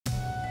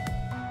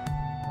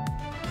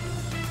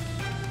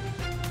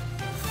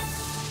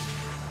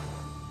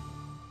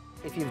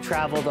If you've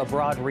traveled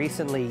abroad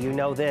recently, you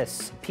know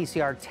this.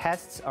 PCR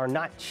tests are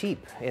not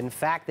cheap. In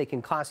fact, they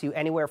can cost you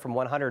anywhere from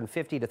 $150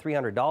 to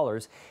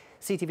 $300.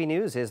 CTV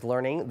News is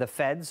learning the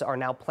feds are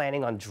now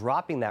planning on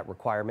dropping that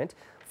requirement.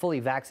 Fully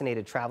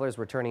vaccinated travelers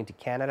returning to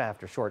Canada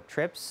after short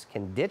trips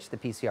can ditch the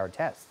PCR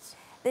tests.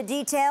 The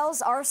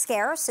details are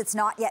scarce. It's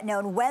not yet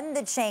known when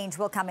the change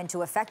will come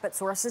into effect, but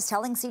sources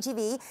telling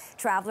CTV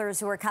travelers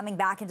who are coming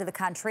back into the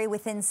country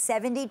within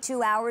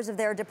 72 hours of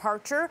their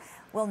departure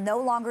will no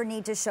longer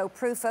need to show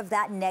proof of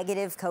that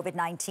negative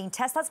COVID-19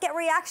 test. Let's get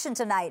reaction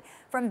tonight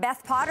from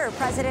Beth Potter,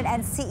 President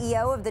and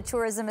CEO of the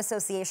Tourism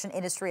Association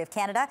Industry of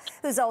Canada,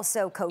 who's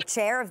also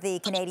co-chair of the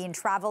Canadian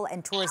Travel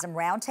and Tourism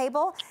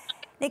Roundtable.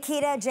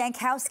 Nikita,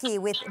 Jankowski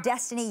with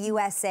Destiny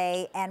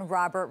USA, and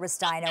Robert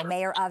Restaino,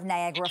 Mayor of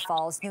Niagara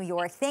Falls, New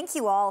York. Thank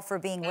you all for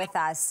being with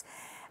us.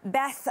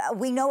 Beth,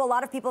 we know a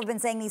lot of people have been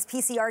saying these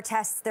PCR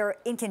tests, they're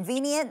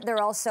inconvenient,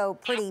 they're also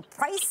pretty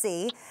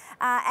pricey,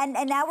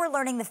 and now we're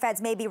learning the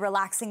feds may be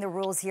relaxing the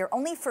rules here,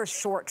 only for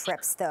short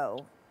trips,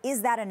 though.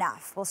 Is that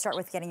enough? We'll start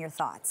with getting your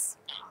thoughts.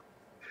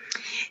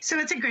 So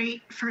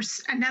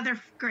it's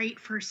another great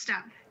first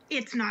step.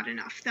 It's not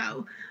enough,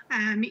 though.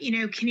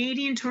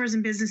 Canadian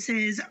tourism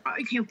businesses,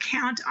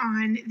 count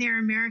on their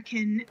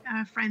American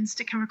friends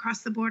to come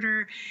across the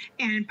border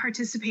and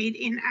participate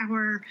in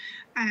our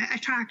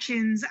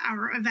attractions,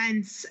 our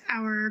events,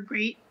 our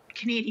great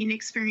Canadian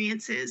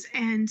experiences.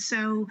 And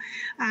so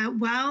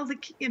while the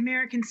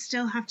Americans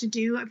still have to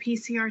do a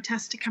PCR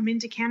test to come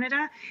into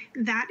Canada,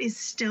 that is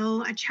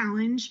still a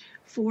challenge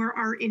for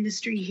our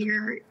industry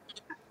here.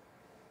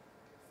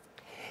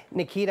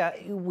 Nikita,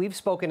 we've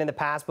spoken in the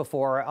past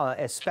before,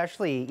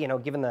 especially,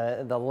 given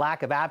the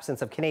lack of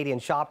absence of Canadian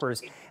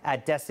shoppers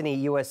at Destiny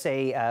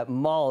USA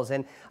malls.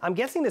 And I'm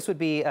guessing this would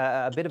be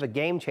a bit of a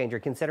game changer,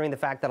 considering the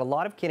fact that a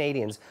lot of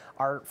Canadians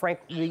are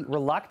frankly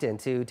reluctant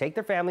to take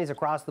their families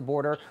across the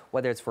border,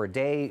 whether it's for a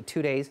day,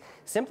 2 days,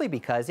 simply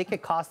because it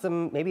could cost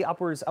them maybe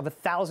upwards of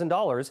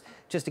 $1,000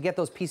 just to get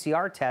those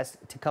PCR tests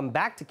to come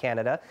back to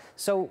Canada.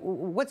 So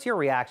what's your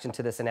reaction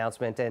to this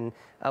announcement, and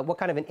what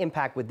kind of an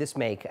impact would this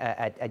make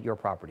at your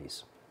property?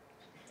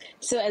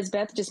 So as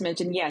Beth just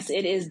mentioned, yes,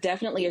 it is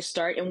definitely a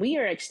start, and we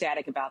are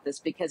ecstatic about this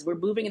because we're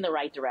moving in the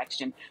right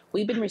direction.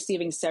 We've been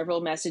receiving several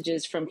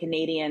messages from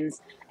Canadians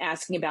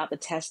asking about the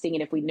testing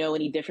and if we know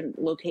any different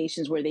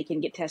locations where they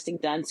can get testing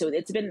done. So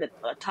it's been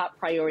a top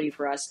priority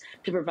for us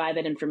to provide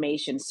that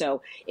information.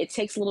 So it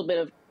takes a little bit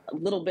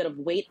of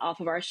weight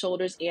off of our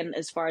shoulders, and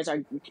as far as our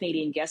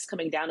Canadian guests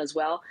coming down as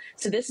well.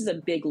 So this is a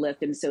big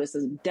lift, and so it's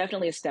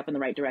definitely a step in the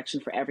right direction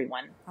for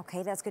everyone.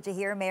 Okay, that's good to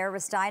hear, Mayor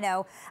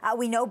Restaino.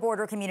 We know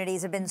border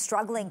communities have been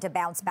struggling to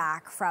bounce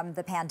back from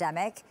the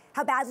pandemic.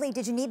 How badly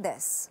did you need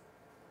this?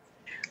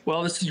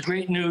 Well, this is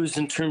great news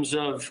in terms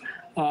of,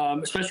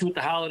 especially with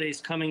the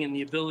holidays coming and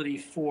the ability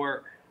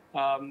for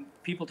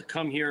people to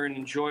come here and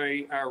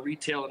enjoy our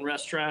retail and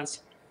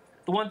restaurants.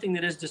 The one thing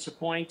that is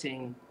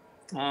disappointing,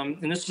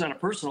 and this is on a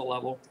personal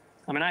level,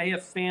 I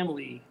have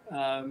family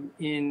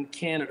in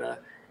Canada,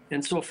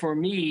 and so for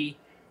me,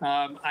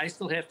 I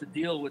still have to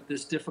deal with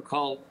this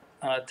difficult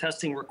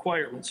testing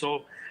requirement.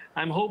 So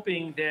I'm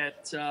hoping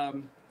that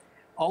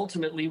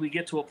ultimately we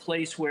get to a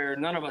place where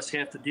none of us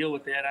have to deal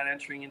with that on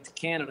entering into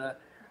Canada.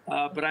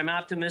 But I'm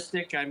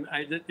optimistic.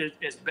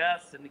 As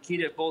Beth and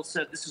Nikita have both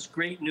said, this is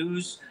great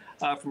news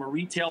from a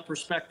retail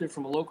perspective,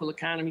 from a local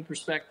economy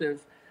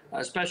perspective,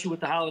 especially with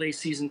the holiday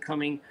season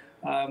coming.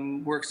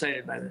 We're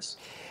excited by this.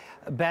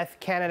 Beth,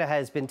 Canada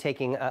has been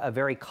taking a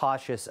very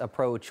cautious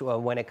approach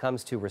when it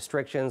comes to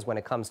restrictions, when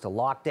it comes to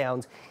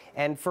lockdowns.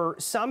 And for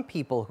some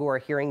people who are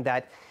hearing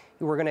that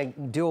we're going to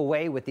do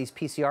away with these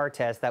PCR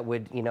tests that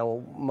would,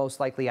 most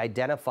likely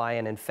identify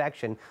an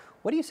infection,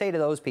 what do you say to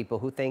those people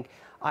who think,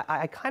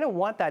 I kind of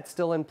want that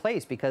still in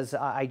place because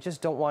I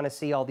just don't want to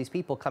see all these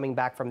people coming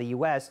back from the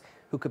U.S.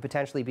 who could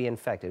potentially be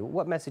infected?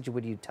 What message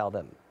would you tell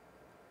them?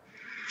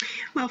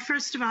 Well,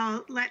 first of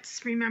all,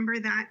 let's remember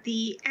that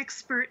the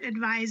expert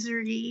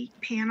advisory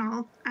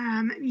panel,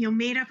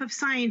 made up of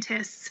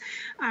scientists,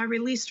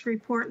 released a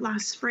report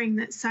last spring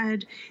that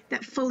said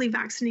that fully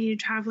vaccinated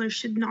travelers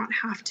should not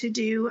have to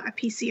do a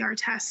PCR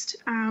test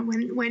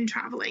when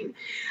traveling.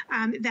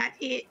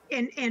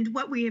 And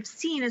what we have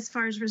seen as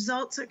far as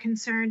results are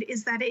concerned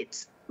is that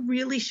it's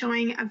really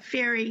showing a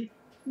very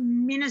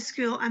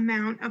minuscule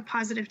amount of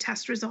positive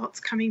test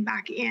results coming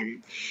back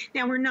in.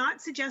 Now, we're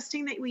not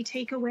suggesting that we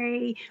take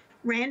away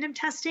random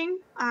testing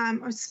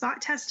or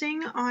spot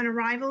testing on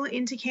arrival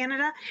into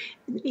Canada.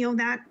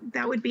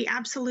 That would be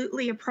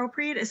absolutely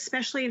appropriate,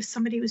 especially if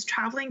somebody was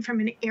traveling from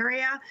an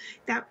area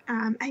that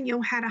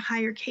had a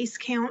higher case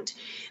count.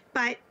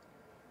 But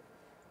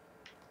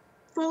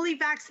fully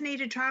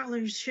vaccinated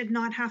travelers should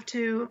not have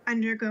to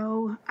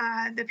undergo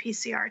the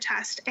PCR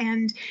test.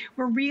 And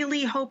we're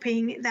really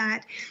hoping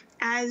that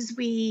as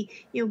we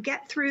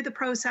get through the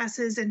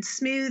processes and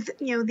smooth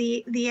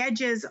the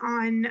edges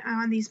on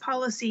these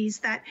policies,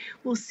 that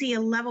we'll see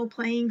a level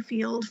playing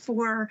field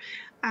for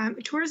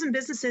tourism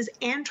businesses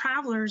and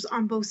travelers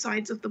on both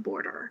sides of the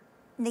border.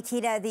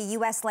 Nikita, the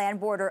U.S. land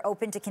border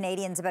opened to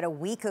Canadians about a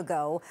week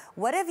ago.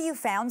 What have you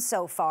found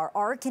so far?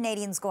 Are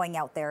Canadians going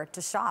out there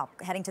to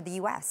shop, heading to the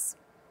U.S.?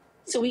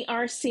 So we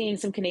are seeing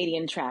some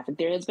Canadian traffic.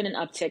 There has been an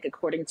uptick,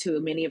 according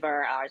to many of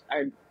our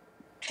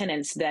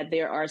tenants, that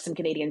there are some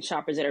Canadian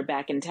shoppers that are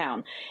back in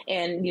town.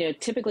 And,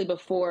 typically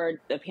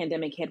before the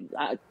pandemic hit,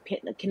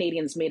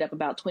 Canadians made up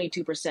about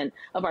 22%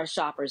 of our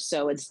shoppers.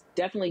 So it's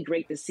definitely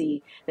great to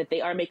see that they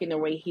are making their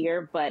way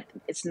here, but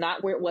it's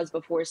not where it was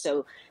before.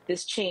 So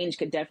this change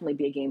could definitely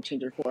be a game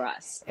changer for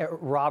us.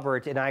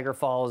 Robert, Niagara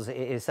Falls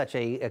is such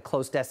a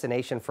close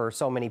destination for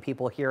so many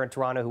people here in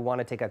Toronto who want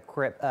to take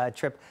a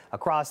trip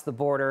across the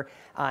border.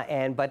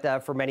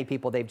 But for many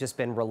people, they've just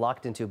been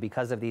reluctant to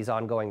because of these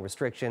ongoing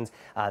restrictions,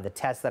 the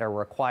tests that are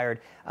required.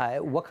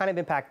 What kind of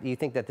impact do you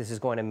think that this is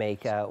going to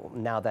make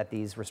now that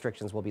these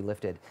restrictions will be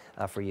lifted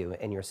for you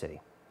in your city?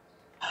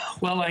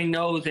 Well, I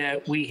know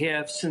that we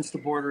have, since the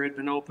border had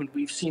been opened,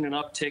 we've seen an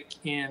uptick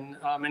in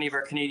many of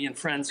our Canadian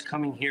friends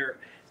coming here.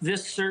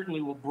 This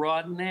certainly will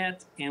broaden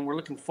that, and we're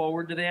looking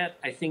forward to that.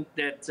 I think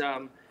that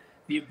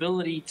the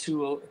ability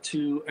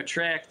to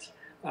attract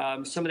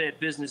some of that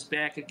business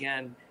back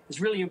again is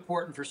really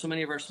important for so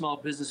many of our small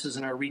businesses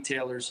and our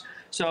retailers.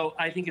 So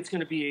I think it's going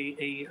to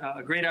be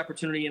a great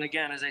opportunity. And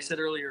again, as I said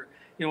earlier,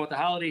 with the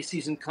holiday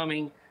season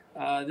coming,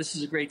 this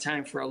is a great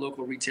time for our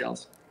local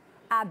retails.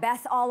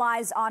 Beth, all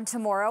eyes on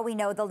tomorrow. We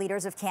know the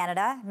leaders of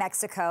Canada,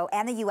 Mexico,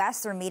 and the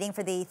U.S. are meeting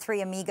for the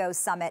Three Amigos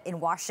Summit in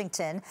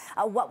Washington.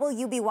 What will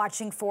you be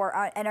watching for,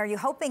 and are you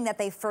hoping that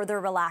they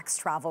further relax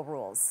travel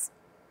rules?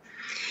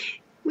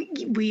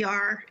 We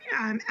are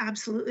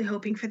absolutely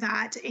hoping for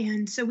that.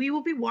 And so we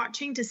will be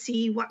watching to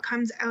see what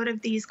comes out of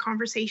these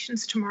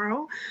conversations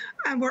tomorrow.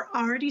 We're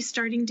already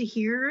starting to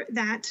hear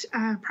that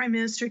Prime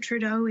Minister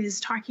Trudeau is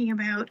talking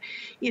about,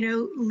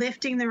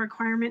 lifting the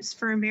requirements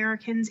for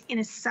Americans in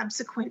a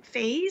subsequent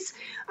phase.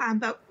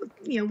 But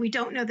we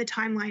don't know the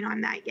timeline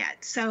on that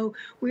yet. So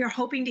we are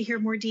hoping to hear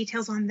more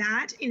details on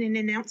that in an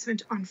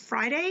announcement on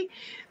Friday.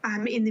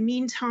 In the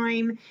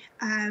meantime,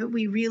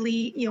 we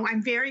really,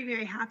 I'm very,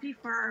 very happy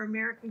for our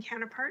American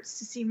counterparts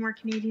to see more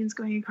Canadians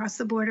going across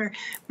the border.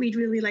 We'd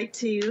really like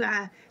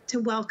to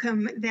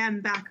welcome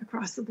them back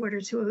across the border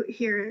to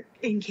here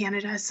in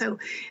Canada. So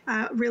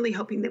really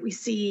hoping that we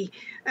see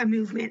a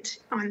movement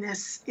on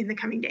this in the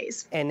coming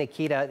days. And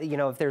Nikita,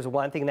 if there's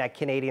one thing that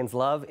Canadians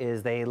love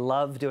is they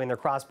love doing their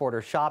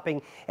cross-border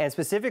shopping. And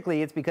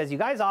specifically, it's because you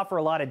guys offer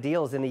a lot of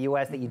deals in the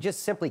U.S. that you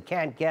just simply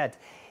can't get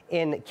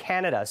in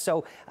Canada.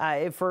 So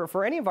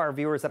for any of our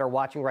viewers that are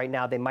watching right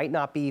now, they might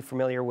not be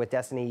familiar with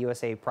Destiny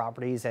USA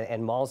properties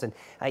and malls, and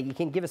you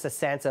can give us a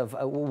sense of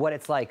what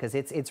it's like, because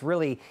it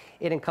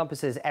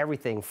encompasses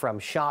everything from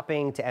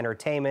shopping to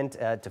entertainment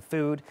to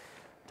food.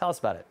 Tell us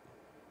about it.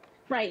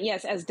 Right,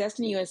 yes. As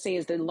Destiny USA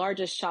is the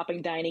largest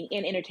shopping, dining,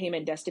 and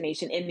entertainment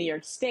destination in New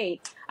York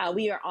State,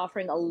 we are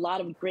offering a lot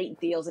of great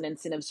deals and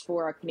incentives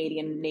for our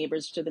Canadian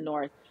neighbors to the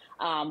north.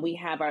 We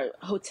have our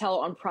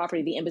hotel on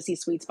property, the Embassy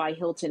Suites by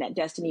Hilton at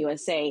Destiny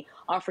USA,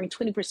 offering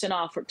 20%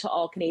 off to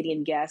all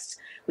Canadian guests.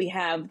 We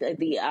have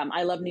the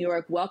I Love New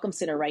York Welcome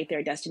Center right there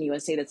at Destiny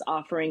USA that's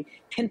offering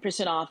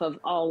 10% off of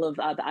all of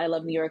the I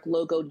Love New York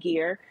logoed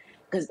gear,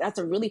 because that's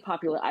a really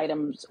popular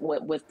item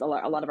with a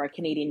lot of our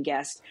Canadian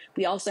guests.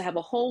 We also have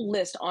a whole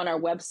list on our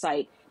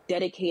website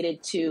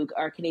dedicated to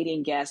our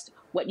Canadian guests,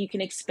 what you can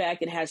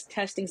expect. It has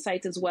testing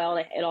sites as well.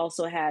 It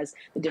also has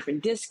the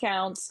different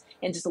discounts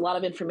and just a lot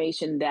of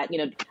information that,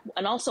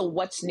 and also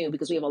what's new,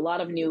 because we have a lot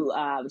of new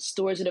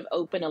stores that have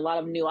opened, a lot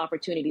of new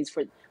opportunities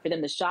for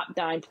them to shop,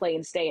 dine, play,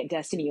 and stay at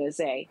Destiny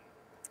USA.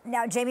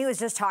 Now, Jamie was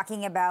just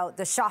talking about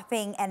the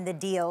shopping and the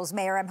deals.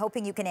 Mayor, I'm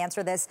hoping you can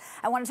answer this.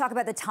 I want to talk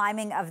about the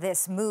timing of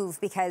this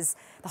move, because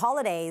the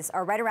holidays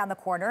are right around the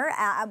corner.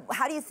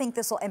 How do you think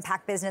this will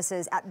impact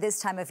businesses at this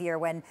time of year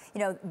when,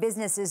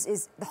 the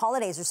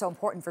holidays are so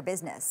important for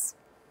business?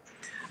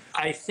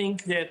 I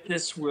think that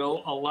this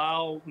will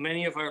allow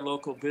many of our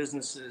local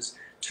businesses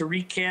to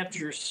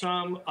recapture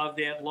some of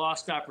that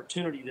lost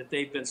opportunity that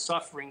they've been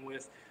suffering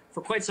with for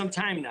quite some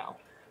time now.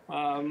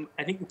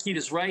 I think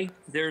Nikita's right.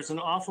 There's an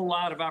awful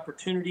lot of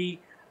opportunity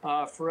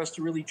for us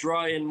to really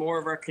draw in more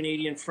of our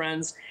Canadian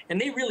friends,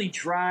 and they really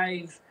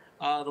drive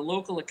the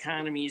local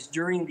economies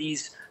during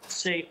these,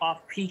 say,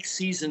 off-peak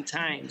season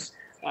times,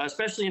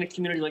 especially in a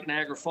community like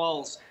Niagara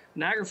Falls.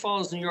 Niagara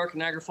Falls, New York, and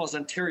Niagara Falls,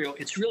 Ontario,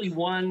 it's really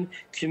one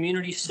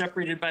community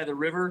separated by the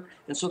river,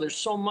 and so there's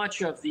so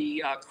much of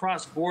the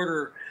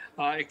cross-border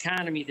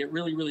economy that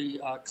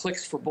really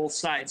clicks for both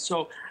sides.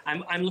 So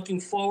I'm looking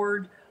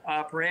forward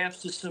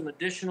perhaps to some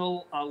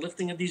additional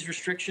lifting of these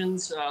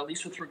restrictions, at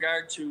least with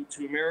regard to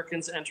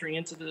Americans entering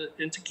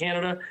into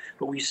Canada.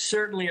 But we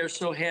certainly are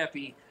so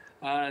happy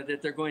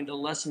that they're going to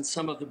lessen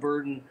some of the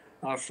burden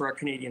for our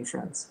Canadian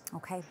friends.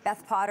 Okay,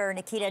 Beth Potter,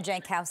 Nikita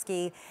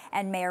Jankowski,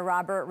 and Mayor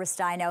Robert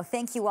Restaino,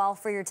 thank you all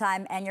for your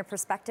time and your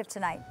perspective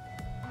tonight.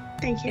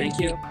 Thank you. Thank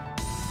you.